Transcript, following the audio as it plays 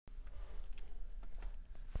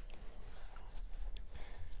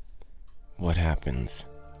What happens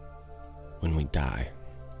when we die?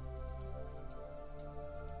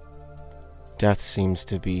 Death seems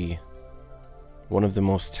to be one of the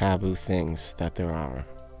most taboo things that there are,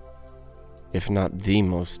 if not the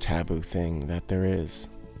most taboo thing that there is.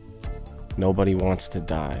 Nobody wants to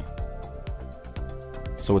die,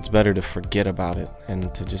 so it's better to forget about it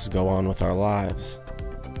and to just go on with our lives.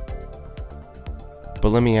 But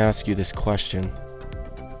let me ask you this question.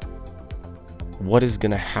 What is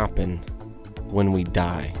gonna happen when we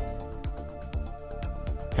die?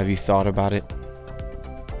 Have you thought about it?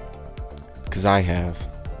 Because I have.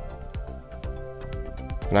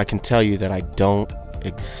 And I can tell you that I don't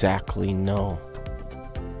exactly know.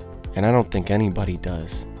 And I don't think anybody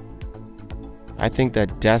does. I think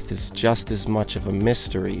that death is just as much of a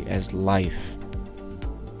mystery as life.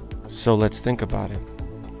 So let's think about it.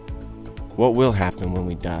 What will happen when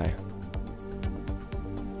we die?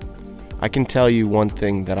 I can tell you one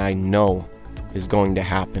thing that I know is going to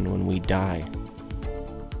happen when we die.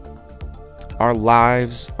 Our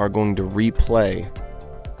lives are going to replay,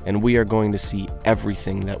 and we are going to see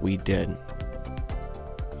everything that we did.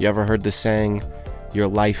 You ever heard the saying, your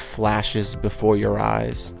life flashes before your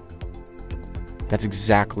eyes? That's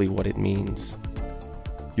exactly what it means.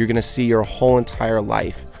 You're going to see your whole entire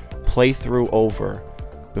life play through over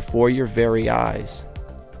before your very eyes.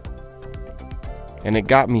 And it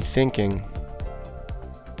got me thinking,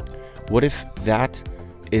 what if that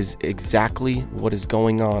is exactly what is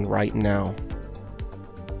going on right now?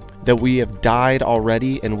 That we have died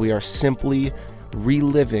already and we are simply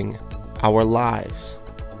reliving our lives.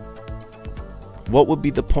 What would be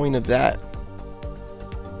the point of that?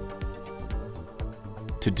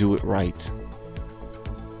 To do it right.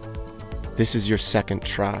 This is your second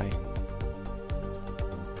try.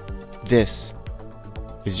 This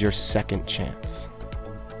is your second chance.